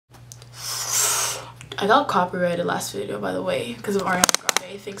I got copyrighted last video, by the way, because of Ariana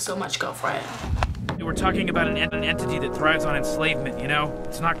Grande. Thanks so much, girlfriend. We're talking about an entity that thrives on enslavement, you know?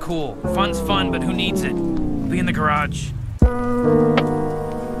 It's not cool. Fun's fun, but who needs it? We'll be in the garage.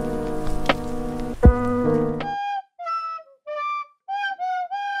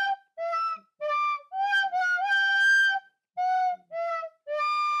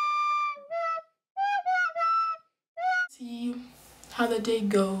 See how the day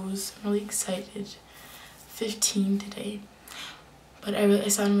goes. I'm really excited. 15 today. But I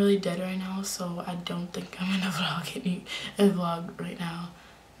sound really dead right now, so I don't think I'm gonna vlog right now.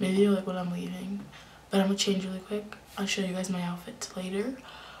 Maybe like when I'm leaving. But I'm gonna change really quick. I'll show you guys my outfits later.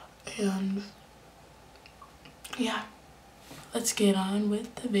 And yeah, let's get on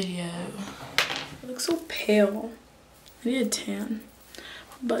with the video. I look so pale. I need a tan.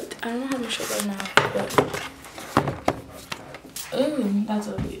 But I don't know how to show you guys my outfit. Oh, that's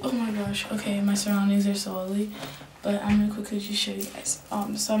ugly. Oh my gosh. Okay, my surroundings are so ugly. But I'm gonna quickly just show you guys.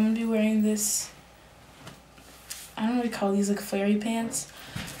 So I'm gonna be wearing this, I don't know what to call these, like flary pants,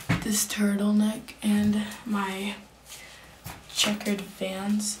 this turtleneck, and my checkered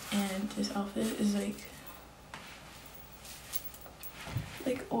Vans. And this outfit is like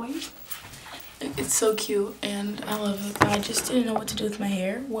oink. It's so cute and I love it. But I just didn't know what to do with my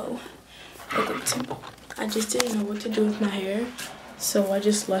hair. Whoa. I just didn't know what to do with my hair, so I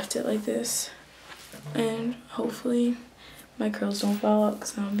just left it like this. And hopefully my curls don't fall out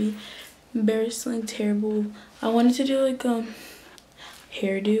because I'll be embarrassingly terrible. I wanted to do like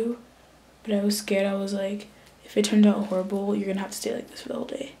hairdo, but I was scared. I was like, if it turned out horrible, you're gonna have to stay like this for the whole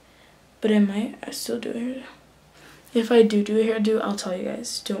day. But I still do a hairdo. If I do a hairdo, I'll tell you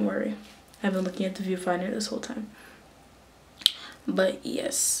guys. Don't worry. I've been looking at the viewfinder this whole time. But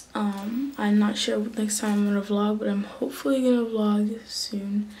yes, I'm not sure what next time I'm gonna vlog, but I'm hopefully gonna vlog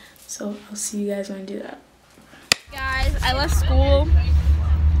soon. So I'll see you guys when I do that. Guys, I left school.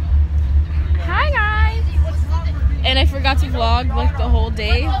 Hi guys! And I forgot to vlog like the whole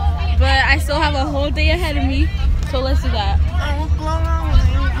day, but I still have a whole day ahead of me. So let's do that.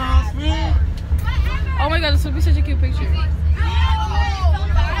 Oh my god, this would be such a cute picture.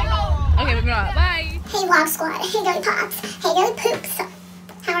 Okay, moving on. Bye. Hey vlog squad, hey girly pops, hey girly poops.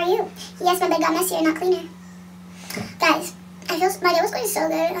 How are you? Yes, my bed got messier, not cleaner. Guys, I feel my day was going so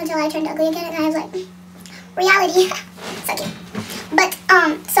good until I turned ugly again, and I was like, reality. So cute. But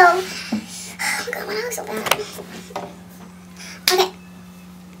so oh god, my hair looks so bad.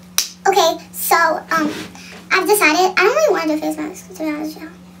 Okay, so I've decided I don't really want to do a face mask, to be honest with you.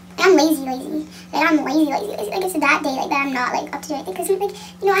 Like, I'm lazy. Like I'm lazy. Like it's that day like that I'm not like up to do anything because like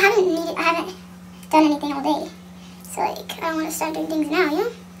I haven't done anything all day. So like I don't want to start doing things now, you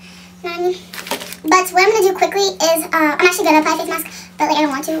know what I mean? But what I'm gonna do quickly is I'm actually gonna apply a face mask, but like I don't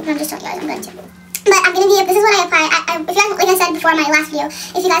want to. But I'm just telling you guys I'm going to. But I'm gonna be. This is what I apply. If you guys, like I said before in my last video,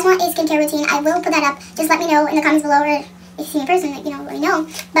 if you guys want a skincare routine, I will put that up. Just let me know in the comments below, or if you see me in person, like, you know, let me know.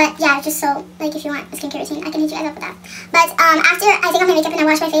 But yeah, just so like if you want a skincare routine, I can hit you guys up with that. But after I take off my makeup and I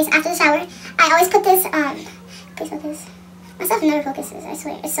wash my face after the shower, I always put this. Please focus. My stuff never focuses. I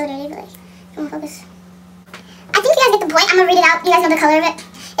swear, it's so dirty, but like, it won't focus. I think you guys get the point. I'm gonna read it out. You guys know the color of it.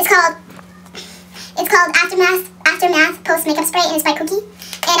 It's called Aftermath Post Makeup Spray, and it's by Cookie.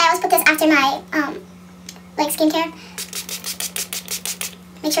 And I always put this after my like skincare.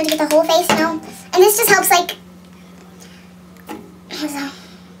 Make sure to get the whole face, you know. And this just helps like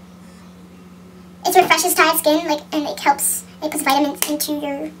it refreshes tired skin, like, and it helps. It puts vitamins into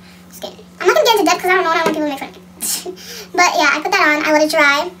your skin. I'm not gonna get into depth because I don't know. I don't want people to make fun of me. But yeah, I put that on. I let it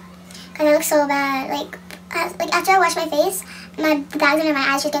dry because I look so bad. Like after I wash my face, my bags under my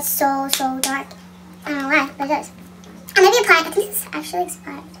eyes just get so dark. I don't know why, but it does. I'm gonna be applying. I think this is actually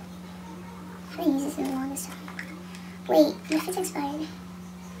expired. I haven't used this in the longest time. Wait, what if it's expired?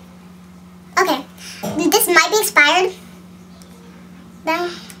 Okay, this might be expired.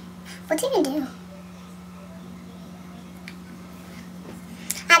 Then, what's it even do?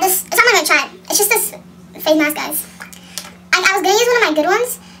 It's not gonna try it. It's just this face mask, guys. I was gonna use one of my good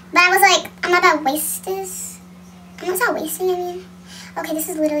ones, but I was like, I'm not about to waste this. I'm not wasting it, I mean. Okay, this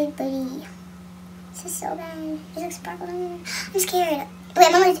is literally booty. This is so bad. There's like sparkles on there. I'm scared.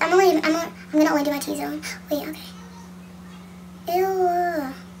 Wait, I'm gonna only do my T-zone. Wait, okay.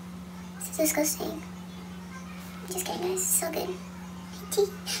 Ew. This is disgusting. I'm just kidding, guys. It's so good.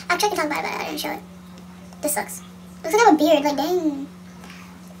 I tried to talk about it, but I didn't show it. This sucks. Looks like I have a beard. Like, dang.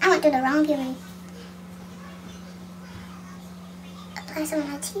 I went through the wrong puberty. Apply some of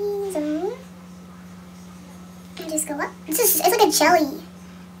my T-zone. And just go up. It's like a jelly.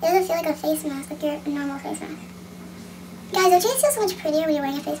 It doesn't feel like a face mask, like your normal face mask. Guys, don't you feel so much prettier when you're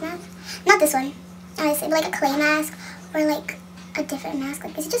wearing a face mask? Not this one. maybe like a clay mask or like a different mask.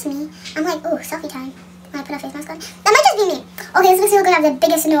 Like, is it just me? I'm like, oh, selfie time. When I put a face mask on. That might just be me. Okay, this makes me look like I have the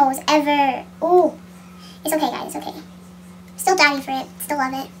biggest nose ever. Ooh. It's okay, guys. It's okay. Still dying for it. Still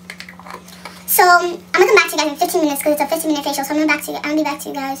love it. So, I'm gonna come back to you guys in 15 minutes because it's a 15-minute facial. So I'm gonna be back to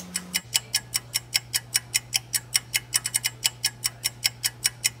you guys.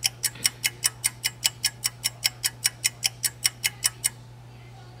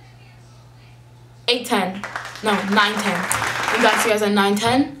 No, 9:10. We got you guys at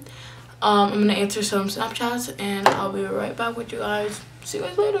 9:10. I'm gonna answer some Snapchats and I'll be right back with you guys. See you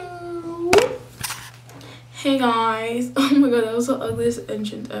guys later. Hey guys. Oh my god, that was the ugliest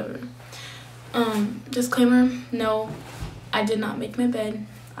entrance ever. Disclaimer, no, I did not make my bed.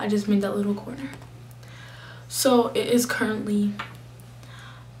 I just made that little corner. So it is currently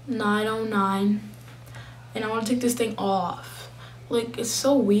 9:09 and I want to take this thing off. Like, it's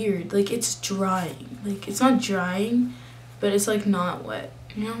so weird. Like, it's drying. Like, it's not drying, but it's like not wet,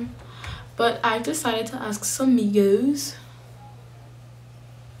 you know? But I decided to ask some amigos,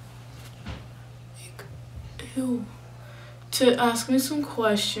 to ask me some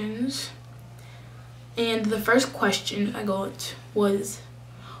questions. And the first question I got was,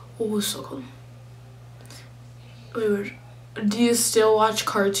 so cool. Wait, do you still watch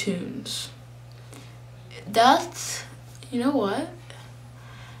cartoons? That's, you know what?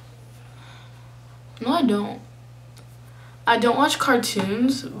 No, I don't. I don't watch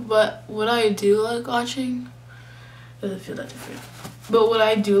cartoons, but what I do like watching doesn't feel that different. But what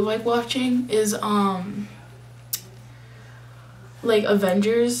I do like watching is like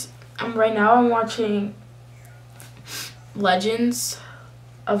Avengers. Right now I'm watching Legends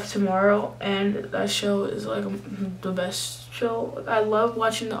of Tomorrow, and that show is like the best show. Like, I love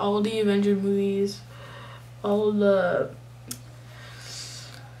watching all the Avengers movies, all of the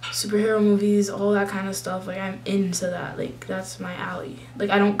superhero movies, all that kind of stuff. Like, I'm into that. Like, that's my alley. Like,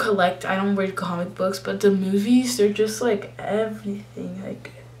 I don't read comic books, but the movies, they're just like everything.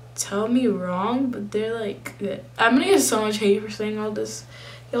 Like, tell me wrong, but they're like, I'm gonna get so much hate for saying all this.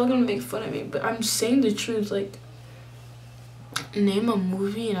 Y'all gonna make fun of me, but I'm saying the truth. Like, name a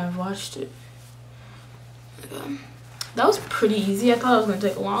movie and I've watched it. Like, that was pretty easy. I thought it was gonna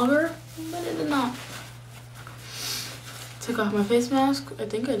take longer, but it did not. Took off my face mask. I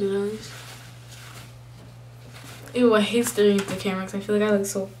think I did at least. Ew, I hate staring at the camera because I feel like I look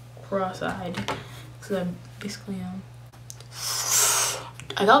so cross-eyed. Because I basically am.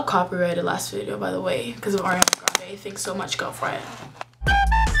 I got copyrighted last video, by the way, because of Ariana Grande. Thanks so much, girlfriend.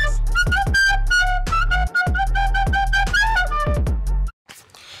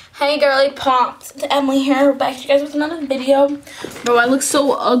 Hey girly pops, it's Emily here. Back to you guys with another video. Bro, I look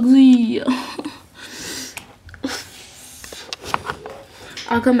so ugly.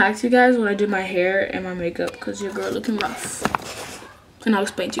 I'll come back to you guys when I do my hair and my makeup because your girl looking rough. And I'll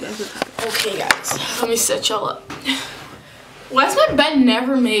explain to you guys what happened. Okay guys, let me set y'all up. Why is my bed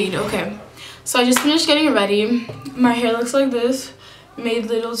never made? Okay, so I just finished getting ready. My hair looks like this. Made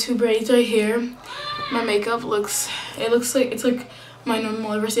little 2 braids right here. My makeup looks like it's like my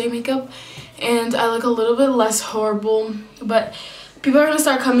normal everyday makeup. And I look a little bit less horrible. But people are gonna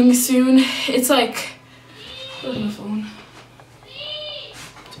start coming soon. It's like, where's my phone?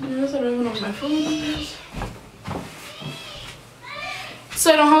 I don't even know what my phone is.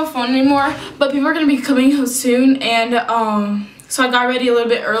 So I don't have a phone anymore, but people are gonna be coming soon, and so I got ready a little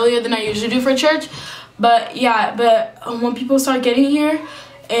bit earlier than I usually do for church. But yeah, when people start getting here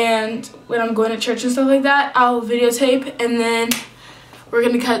and when I'm going to church and stuff like that, I'll videotape and then we're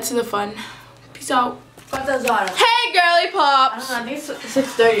gonna cut to the fun. Peace out. Hey girly pops! I don't know, I think it's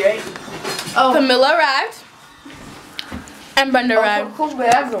 6:30, right? Oh, Camilla arrived. And Brenda arrived.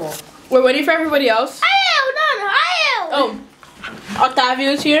 We're waiting for everybody else. Oh,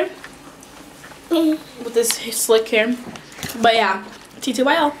 Octavio's here with this slick hair. But yeah,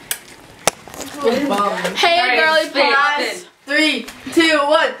 TTYL. Hey, girly pops. 3, 2,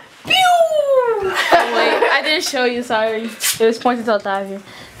 1. Pew! Wait, I didn't show you. Sorry, it was pointed to Octavio.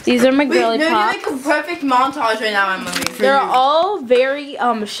 These are my girly pops. You're doing like a perfect montage right now, Emily. They're all very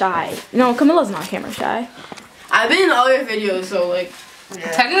shy. No, Camilla's not camera shy. I've been in all your videos, so like.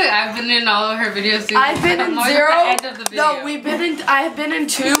 Yeah. Technically, I've been in all of her videos too. I've been in 0. End of the video. No, I have been in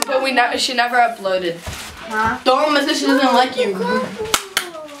 2, but she never uploaded. Huh? Don't miss it. She doesn't like you.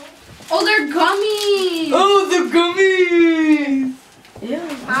 Oh, they're gummies. Oh, the gummies.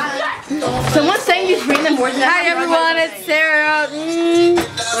 Yeah. Someone's saying you scream them more than Hi everyone, it's Sarah.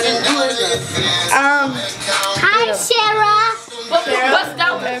 Hi, Sarah. Bust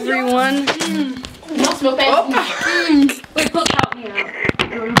out Everyone. Wait, put out me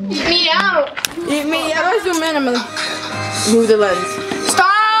out. Eat me hand, Emily. Move the lens.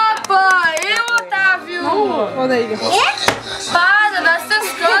 Stop! Otávio! Oh, there you go. Para, that's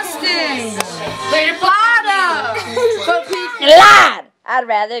disgusting! Wait, para! Lad! I'd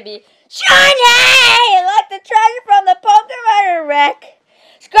rather be shiny like the treasure from the Pokemon wreck.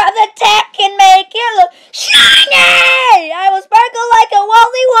 Scrub the tech and make it look shiny! I will sparkle like a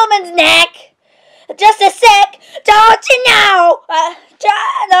wealthy woman's neck. Just a sec, don't you know?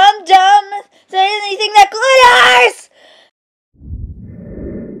 I'm dumb. Say anything that glitters!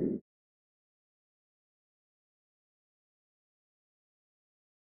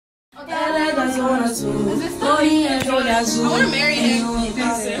 Ela é da zona sul, florinha de olho azul. O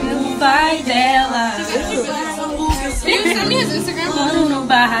pai dela. Send me his Instagram. Moro no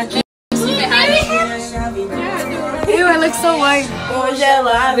barraquinho. Ew, I look so white. Hoje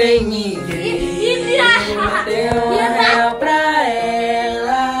ela vem me ver. Deu anel pra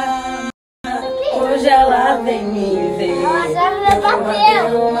ela. Hoje ela vem me ver.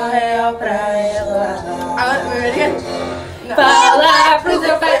 Deu um anel pra ela. Fala pro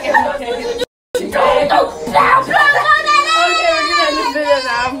seu pai que eu quero.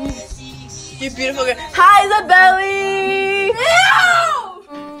 You beautiful girl. Hi, Isabelle!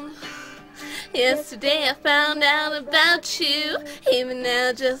 Yesterday I found out about you. Even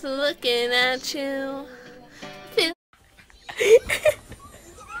now just looking at you.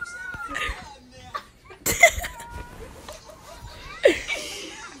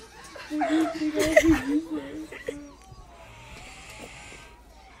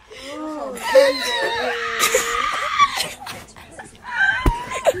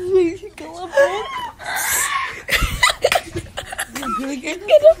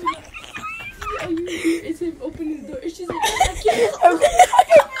 It's him opening the door. She's like, I can't.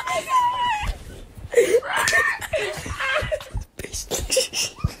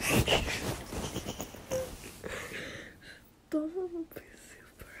 Don't be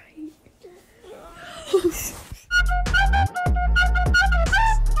super right.